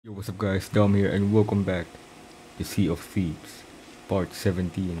Yo, what's up guys, Dom here and welcome back to Sea of Thieves, part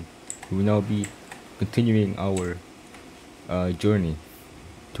 17. We will now be continuing our journey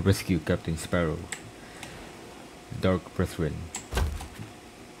to rescue Captain Sparrow, the Dark Brethren.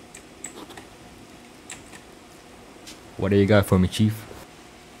 What do you got for me, Chief?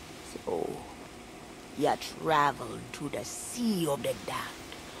 So, you traveled to the Sea of the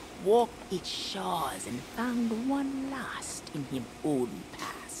Damned, walked its shores and found one lost in his own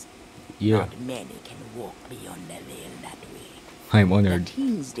past. Yeah, Not many can walk beyond the veil that way. I'm The honored.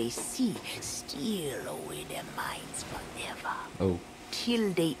 things they see steal away their minds forever, Oh,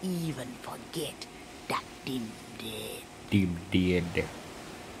 till they even forget that they're dead. Team dead.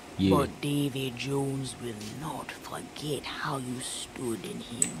 Yeah, But David Jones will not forget how you stood in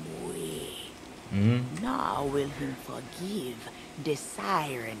his way. Nor will he forgive the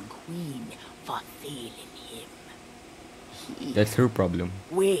Siren Queen for failing him. that's her problem.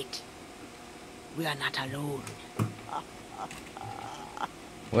 Wait. We are not alone.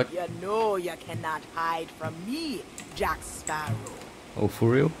 What? You know you cannot hide from me, Jack Sparrow. Oh, for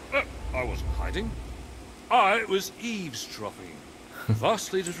real? I wasn't hiding. I was eavesdropping.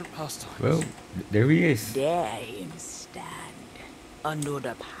 Vastly different pastimes. Well, there he is. There him stand.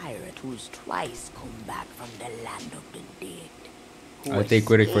 Another pirate who's twice come back from the land of the dead. Who I'll take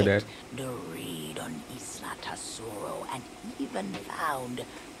credit for that. escaped the raid on Isla Tesoro and even found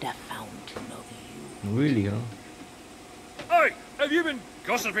the Fountain of Youth. Really, huh? Hey, have you been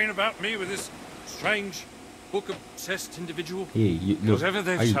gossiping about me with this strange, book-obsessed individual? Hey, you look. Whatever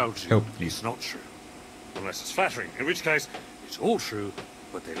they've I told you, helped you. it's not true. Unless it's flattering, in which case, it's all true,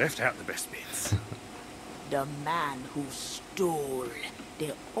 but they left out the best bits. The man who stole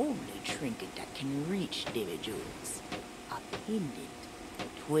the only trinket that can reach David Jones. A pendant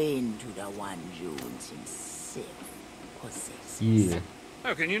twin to the one Jones himself possesses. Yeah,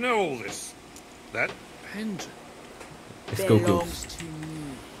 How can you know all this? That pendant? let's go Belongs close. to me.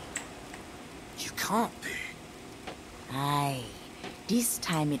 You can't be. Aye. This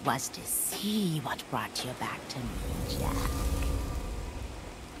time it was to see what brought you back to me, Jack.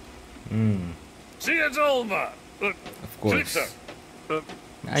 See you, Dolma! Look, Of course. Calypso.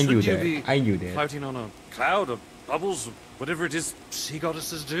 I knew shouldn't you that. be I knew that. floating on a cloud or bubbles or whatever it is sea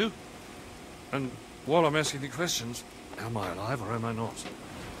goddesses do? And while I'm asking the questions, am I alive or am I not?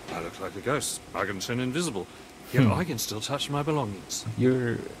 I look like a ghost. I can turn invisible. Yet I can still touch my belongings.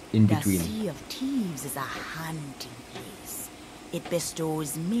 You're in The between. Sea of Thieves is a hunting place. It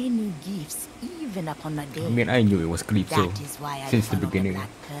bestows many gifts even upon the dead. I mean, I knew it was Calypso That is why I since the followed beginning. Black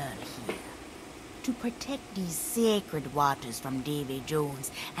Pearl here. To protect these sacred waters from Davy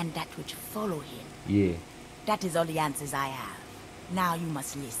Jones and that which follow him. Yeah. That is all the answers I have. Now you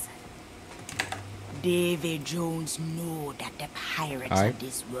must listen. Davy Jones know that the pirates Aye. of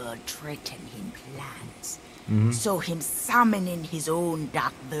this world threaten him plans. Mm-hmm. So him summoning his own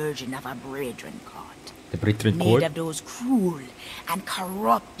dark version of a brethren court. The Brethren Made Court. of those cruel and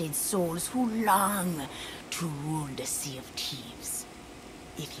corrupted souls who long to rule the Sea of Thieves.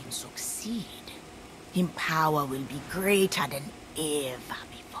 If him succeed, him power will be greater than ever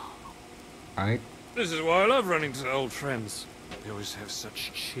before. Alright. This is why I love running to old friends. We always have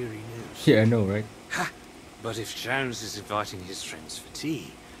such cheery news. Yeah, I know, right? Ha! But if Jones is inviting his friends for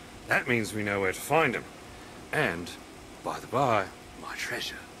tea, that means we know where to find him. And, by the by, my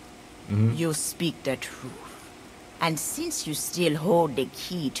treasure. You speak the truth. And since you still hold the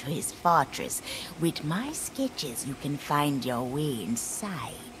key to his fortress, with my sketches you can find your way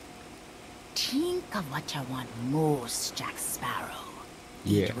inside. Think of what you want most, Jack Sparrow.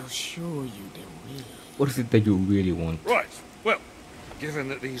 Yeah. It will show you the way. What is it that you really want? Right, well, given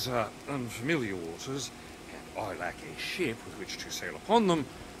that these are unfamiliar waters, and I lack a ship with which to sail upon them,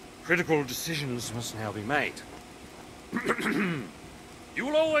 critical decisions must now be made. You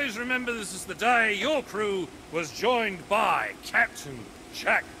will always remember this is the day your crew was joined by Captain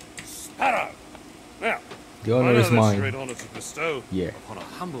Jack Sparrow. Now, The I honor know is that's a mine. great honor to bestow Yeah. upon a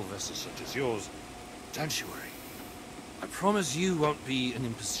humble vessel such as yours. Don't you worry. I promise you won't be an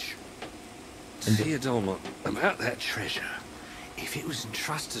imposition. And- Theodolma, about that treasure, if it was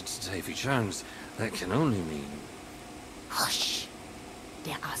entrusted to Davy Jones, that can only mean... Hush!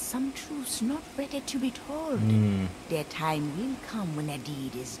 There are some truths not ready to be told. Their time will come when a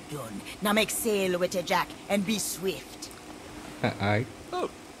deed is done. Now make sail with it, Jack, and be swift. Alright. Oh,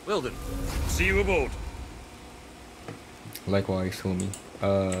 well then. See you aboard. Likewise, homie.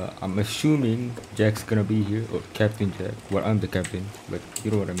 I'm assuming Jack's gonna be here, or Captain Jack. Well, I'm the captain, but you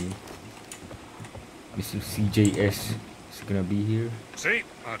know what I mean. Mr. CJS is gonna be here. See,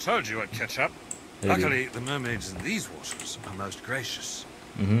 I told you I'd catch up. There you go. Luckily, the mermaids in these waters are most gracious.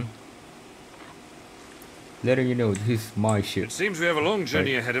 Mm-hmm. Letting you know, this is my ship. It seems we have a long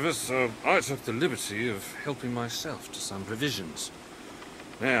journey Right. ahead of us, so I took the liberty of helping myself to some provisions.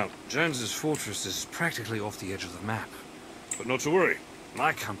 Now, Jones's fortress is practically off the edge of the map. But not to worry,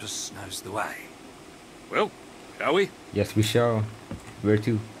 my compass knows the way. Well, shall we? Yes, we shall. Where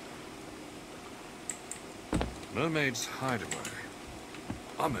to? Mermaid's Hideaway.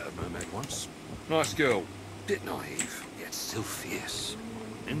 I met a mermaid once. Nice girl. Bit naive, yet still fierce.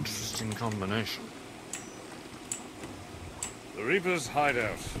 Interesting combination. The Reaper's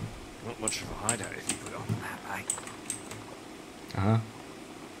hideout. Not much of a hideout if you put it on the map, eh? Uh-huh.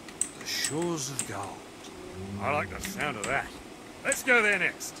 The Shores of Gold. I like the sound of that. Let's go there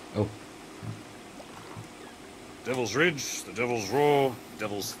next. Oh. Devil's Ridge, the Devil's Roar,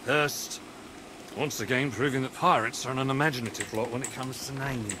 Devil's Thirst. Once again proving that pirates are an unimaginative lot when it comes to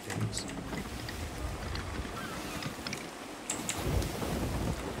naming things.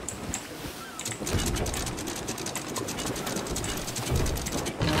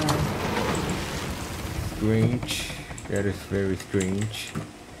 Strange. That is very strange.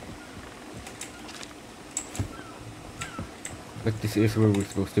 But this is where we're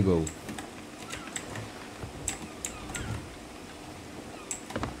supposed to go.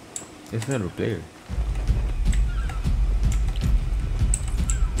 There's another player.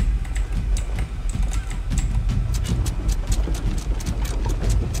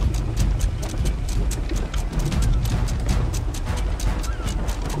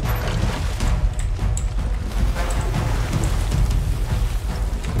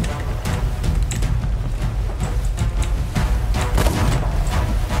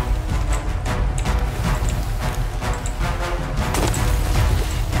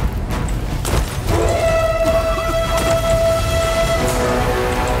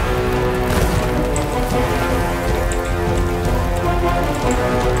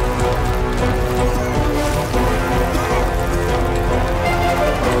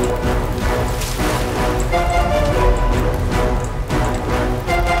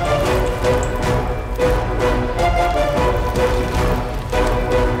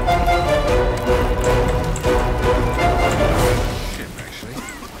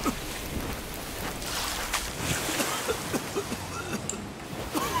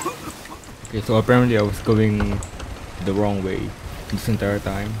 Okay, so apparently I was going the wrong way this entire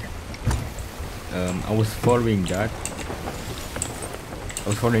time. I was following that. I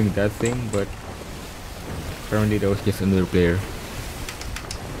was following that thing, but apparently that was just another player.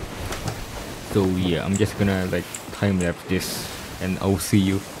 So yeah, I'm just gonna like time lapse this, and I'll see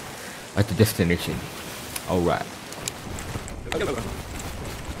you at the destination. Alright.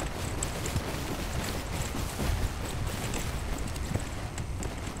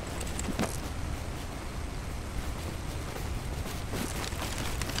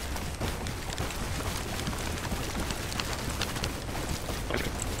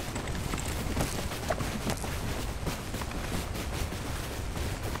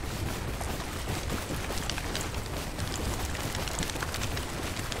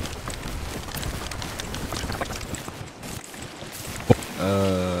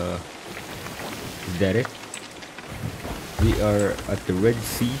 Is that it? We are at the Red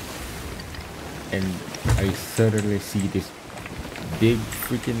Sea, and I suddenly see this big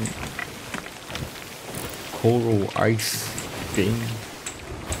freaking coral ice thing.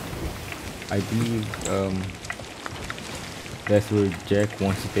 I believe that's where Jack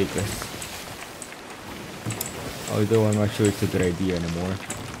wants to take us. Although I'm not sure it's a good idea anymore.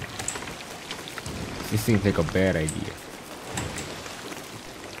 This seems like a bad idea.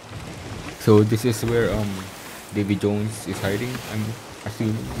 So this is where Davy Jones is hiding, I'm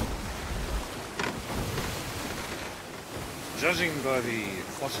assuming. Judging by the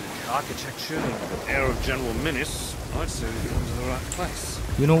aquatic architecture and the air of general menace, I'd say we've come to the right place.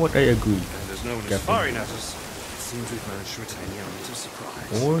 You know what, I agree. And as no one is firing at us, it seems we've managed to retain the element of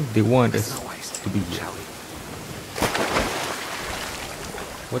surprise. Or they want Let's us not waste to be it, here. shall we?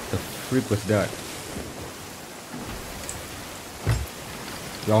 What the freak was that?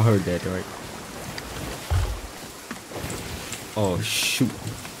 Y'all heard that, right? Oh shoot.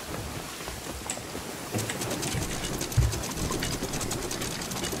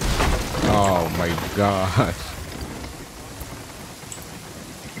 Oh my gosh.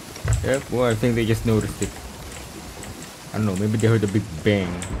 Yep, well I think they just noticed it. I don't know, maybe they heard a big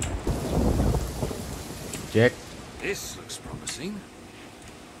bang. Jack? This looks promising.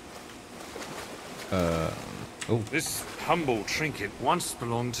 Oh. This humble trinket once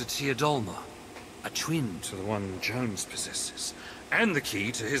belonged to Teodolma, a twin to the one Jones possesses, and the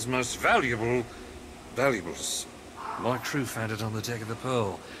key to his most valuables. My crew found it on the deck of the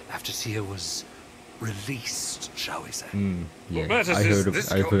Pearl after Tia was released, shall we say. Yeah, What matters I is heard of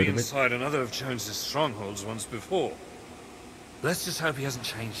this I've got me heard of it. inside another of Jones's strongholds once before. Let's just hope he hasn't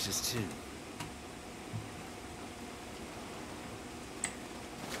changed his tune.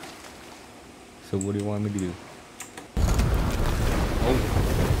 So what do you want me to do?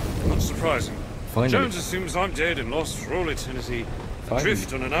 Oh, not surprising. Finally. Jones assumes I'm dead and lost for all eternity, Finally.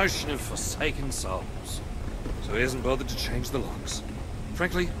 adrift on an ocean of forsaken souls. So he hasn't bothered to change the locks.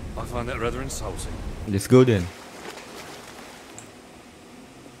 Frankly, I find that rather insulting. Let's go then.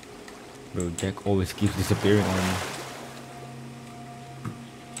 Bro, Jack always keeps disappearing on me.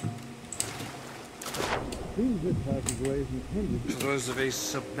 For those of a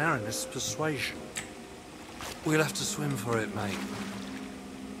submarinist persuasion. We'll have to swim for it, mate.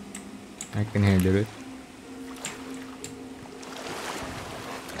 I can handle it.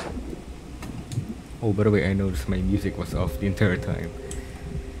 Oh, by the way, I noticed my music was off the entire time.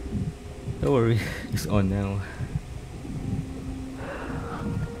 Don't worry, it's on now.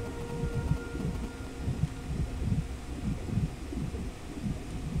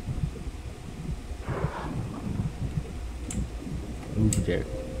 Move, Jack.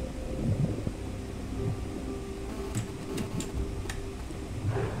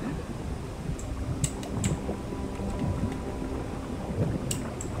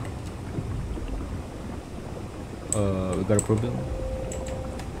 We got a problem?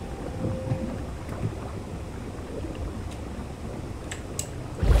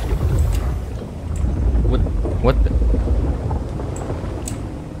 What the?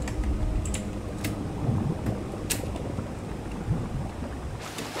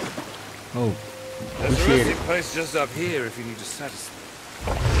 Oh, There's a appreciate resting it. place just up here if you need to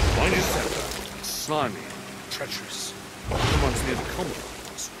satisfy. Mind your step though. It's slimy, treacherous. Reminds me of the Commodore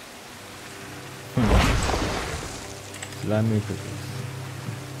last week. Let me put this.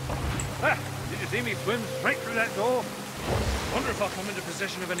 Ah, did you see me swim straight through that door? Wonder if I'll come into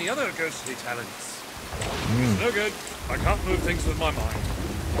possession of any other ghostly talents. It's no good. I can't move things with my mind.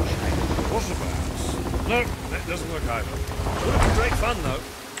 Water perhaps. No, that doesn't work either. Would have been great fun though.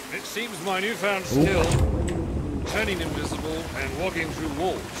 It seems my newfound skill, turning invisible and walking through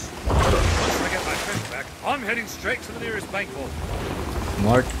walls. Once I get my strength back, I'm heading straight to the nearest bank vault.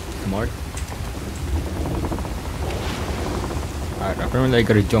 Smart, smart. Alright, apparently I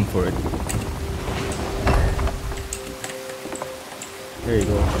gotta jump for it. There you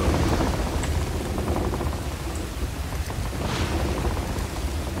go.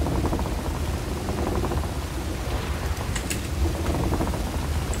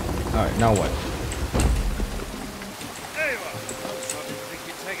 Alright, now what? There you are. I'm starting to think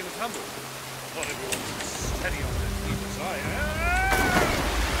you're taking a tumble. Not everyone's steady on their feet as I am.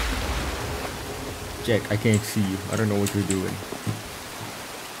 Jack, I can't see you. I don't know what you're doing.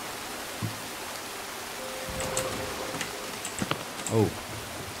 Oh.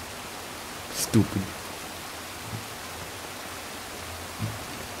 Stupid.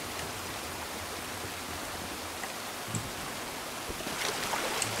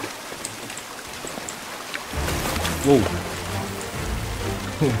 Whoa.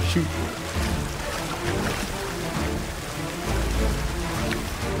 Oh, shoot.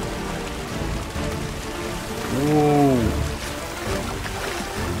 Whoa.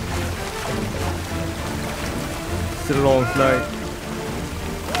 It's a long slide.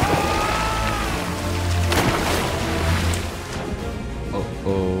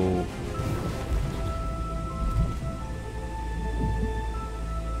 Uh-oh.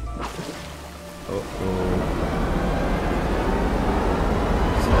 Uh-oh.